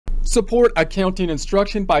Support accounting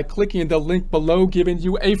instruction by clicking the link below, giving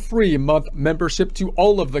you a free month membership to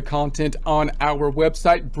all of the content on our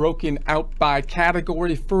website, broken out by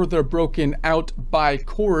category, further broken out by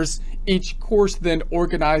course. Each course then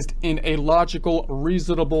organized in a logical,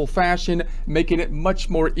 reasonable fashion, making it much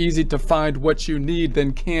more easy to find what you need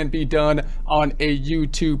than can be done on a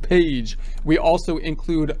YouTube page. We also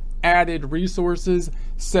include added resources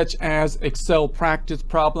such as Excel practice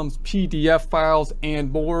problems, PDF files,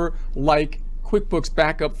 and more, like QuickBooks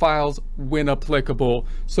backup files when applicable.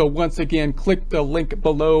 So once again, click the link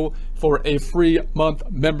below for a free month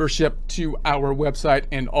membership to our website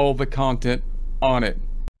and all the content on it.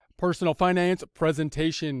 Personal finance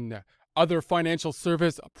presentation. Other financial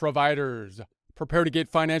service providers. Prepare to get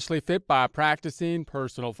financially fit by practicing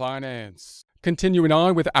personal finance. Continuing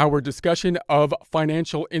on with our discussion of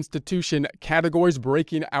financial institution categories,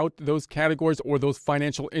 breaking out those categories or those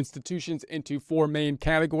financial institutions into four main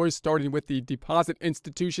categories, starting with the deposit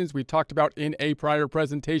institutions we talked about in a prior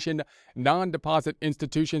presentation, non-deposit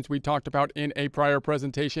institutions we talked about in a prior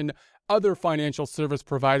presentation, other financial service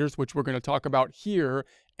providers, which we're going to talk about here,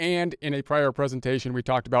 and in a prior presentation we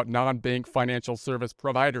talked about non-bank financial service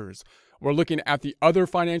providers. We're looking at the other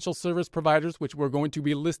financial service providers, which we're going to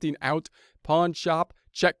be listing out: pawn shop,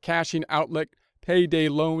 check cashing outlet, payday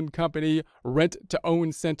loan company,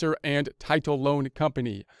 rent-to-own center, and title loan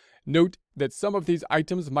company. Note that some of these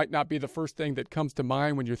items might not be the first thing that comes to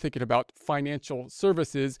mind when you're thinking about financial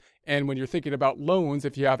services, and when you're thinking about loans.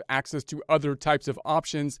 If you have access to other types of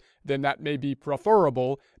options, then that may be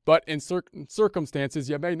preferable, but in certain circumstances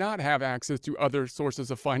you may not have access to other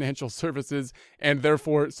sources of financial services, and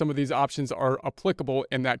therefore some of these options are applicable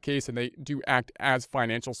in that case, and they do act as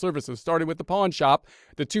financial services. Starting with the pawn shop,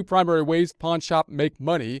 the two primary ways pawn shop make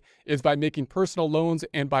money is by making personal loans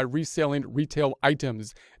and by reselling retail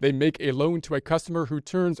items. They make a loan to a customer who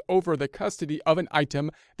turns over the custody of an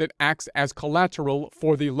item that acts as collateral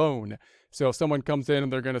for the loan. So if someone comes in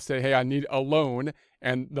and they're going to say, hey, I need a loan,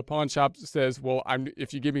 and the pawn shop says, well,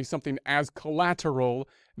 if you give me something as collateral,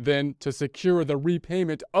 then to secure the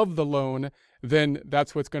repayment of the loan, then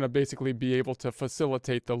that's what's going to basically be able to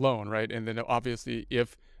facilitate the loan, right? And then obviously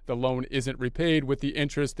if the loan isn't repaid with the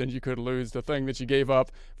interest, then you could lose the thing that you gave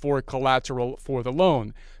up for collateral for the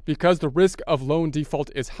loan. Because the risk of loan default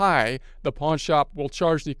is high, the pawn shop will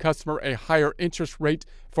charge the customer a higher interest rate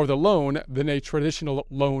for the loan than a traditional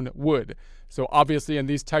loan would. So obviously in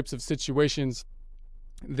these types of situations,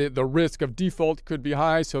 the risk of default could be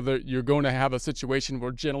high, so that you're going to have a situation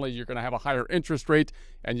where generally you're going to have a higher interest rate,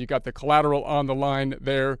 and you got the collateral on the line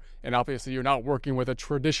there, and obviously you're not working with a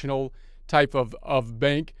traditional type of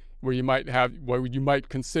bank where you might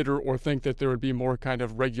consider or think that there would be more kind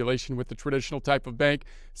of regulation with the traditional type of bank.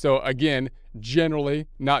 So again, generally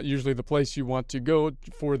not usually the place you want to go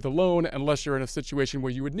for the loan unless you're in a situation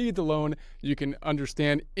where you would need the loan. You can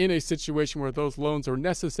understand in a situation where those loans are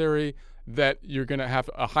necessary that you're going to have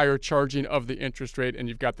a higher charging of the interest rate, and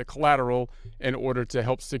you've got the collateral in order to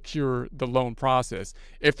help secure the loan process.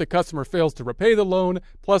 If the customer fails to repay the loan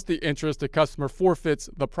plus the interest, the customer forfeits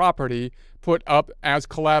the property put up as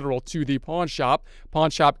collateral to the pawn shop.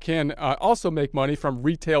 Pawn shop can also make money from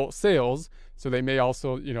retail sales, so they may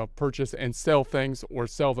also, purchase and sell things, or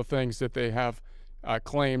sell the things that they have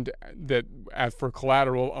claimed that as for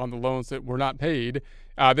collateral on the loans that were not paid.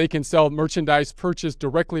 They can sell merchandise purchased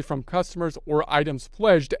directly from customers or items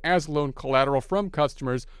pledged as loan collateral from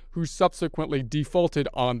customers who subsequently defaulted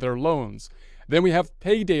on their loans. Then we have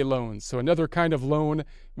payday loans, so another kind of loan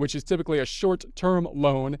which is typically a short-term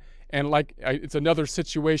loan, and it's another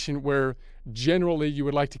situation where generally you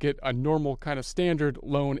would like to get a normal kind of standard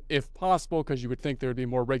loan if possible, because you would think there would be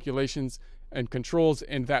more regulations and controls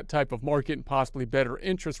in that type of market and possibly better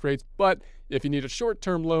interest rates. But if you need a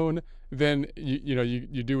short-term loan, then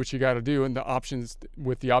you do what you got to do, and the options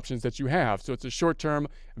that you have. So it's a short-term,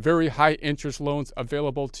 very high interest loans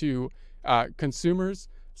available to consumers.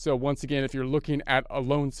 So once again, if you're looking at a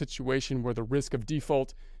loan situation where the risk of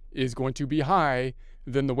default is going to be high,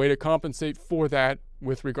 then the way to compensate for that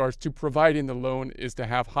with regards to providing the loan is to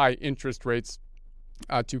have high interest rates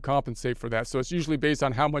to compensate for that. So it's usually based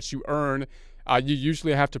on how much you earn. You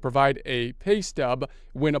usually have to provide a pay stub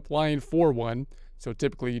when applying for one. So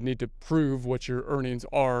typically you need to prove what your earnings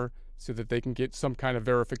are so that they can get some kind of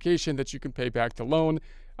verification that you can pay back the loan.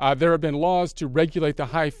 There have been laws to regulate the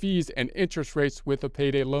high fees and interest rates with the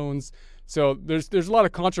payday loans. So there's a lot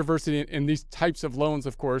of controversy in these types of loans,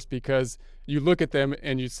 of course, because you look at them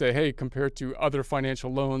and you say, hey, compared to other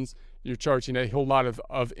financial loans, you're charging a whole lot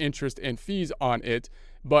of interest and fees on it.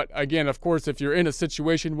 But again, of course, if you're in a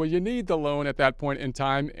situation where you need the loan at that point in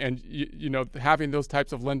time, and you know, having those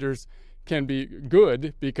types of lenders can be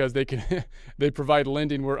good because they can they provide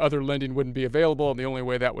lending where other lending wouldn't be available, and the only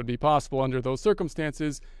way that would be possible under those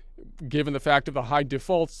circumstances, given the fact of the high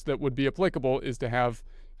defaults that would be applicable, is to have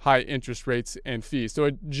high interest rates and fees. So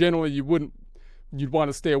generally you'd want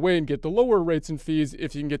to stay away and get the lower rates and fees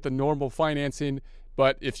if you can get the normal financing.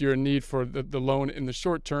 But if you're in need for the loan in the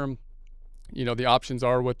short term, you know, the options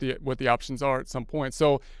are what the options are at some point.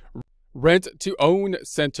 So rent to own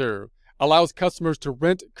center allows customers to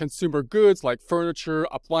rent consumer goods like furniture,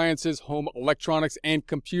 appliances, home electronics, and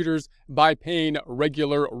computers by paying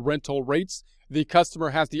regular rental rates. The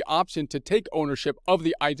customer has the option to take ownership of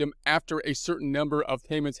the item after a certain number of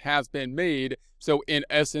payments has been made. So in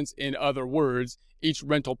essence, in other words, each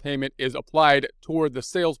rental payment is applied toward the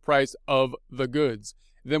sales price of the goods.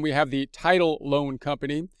 Then we have the title loan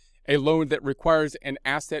company, a loan that requires an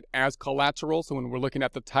asset as collateral. So when we're looking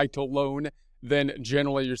at the title loan, then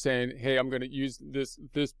generally you're saying, hey, I'm going to use this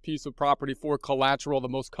piece of property for collateral, the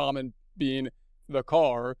most common being the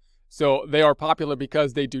car. So they are popular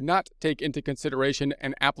because they do not take into consideration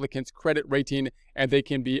an applicant's credit rating, and they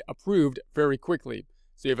can be approved very quickly.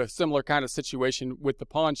 So you have a similar kind of situation with the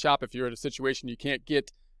pawn shop. If you're in a situation you can't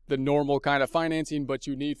get the normal kind of financing, but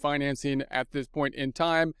you need financing at this point in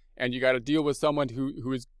time, and you got to deal with someone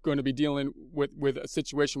who is going to be dealing with a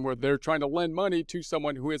situation where they're trying to lend money to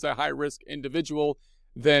someone who is a high-risk individual,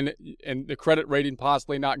 then, and the credit rating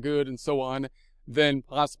possibly not good and so on, then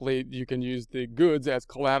possibly you can use the goods as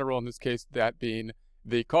collateral, in this case, that being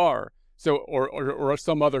the car. So, or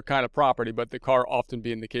some other kind of property, but the car often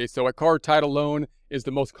being the case. So a car title loan is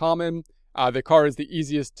the most common. The car is the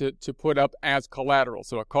easiest to put up as collateral.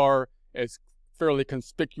 So a car is fairly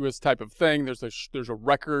conspicuous type of thing. There's a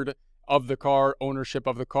record of the car, ownership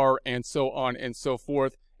of the car, and so on and so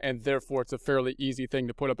forth. And therefore, it's a fairly easy thing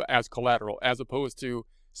to put up as collateral, as opposed to,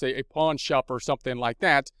 say, a pawn shop or something like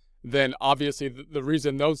that. Then obviously the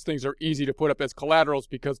reason those things are easy to put up as collateral is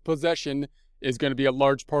because possession is going to be a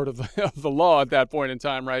large part of the law at that point in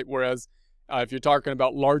time, right? Whereas if you're talking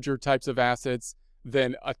about larger types of assets,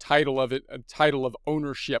 then a title of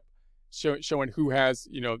ownership showing who has,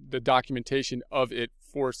 you know, the documentation of it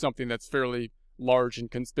for something that's fairly large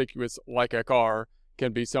and conspicuous like a car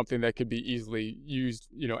can be something that could be easily used,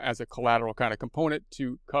 you know, as a collateral kind of component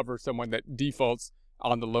to cover someone that defaults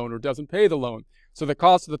on the loan or doesn't pay the loan. So the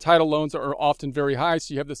cost of the title loans are often very high.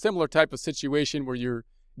 So you have the similar type of situation where you're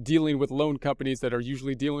dealing with loan companies that are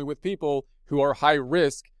usually dealing with people who are high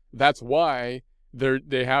risk. That's why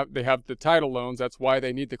they have the title loans. That's why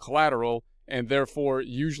they need the collateral. And therefore,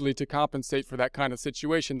 usually to compensate for that kind of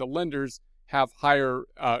situation, the lenders have higher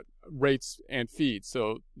rates and fees.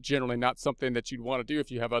 So generally not something that you'd want to do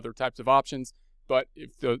if you have other types of options. But if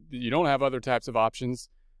you don't have other types of options,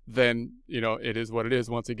 then, you know, it is what it is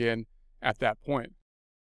once again at that point.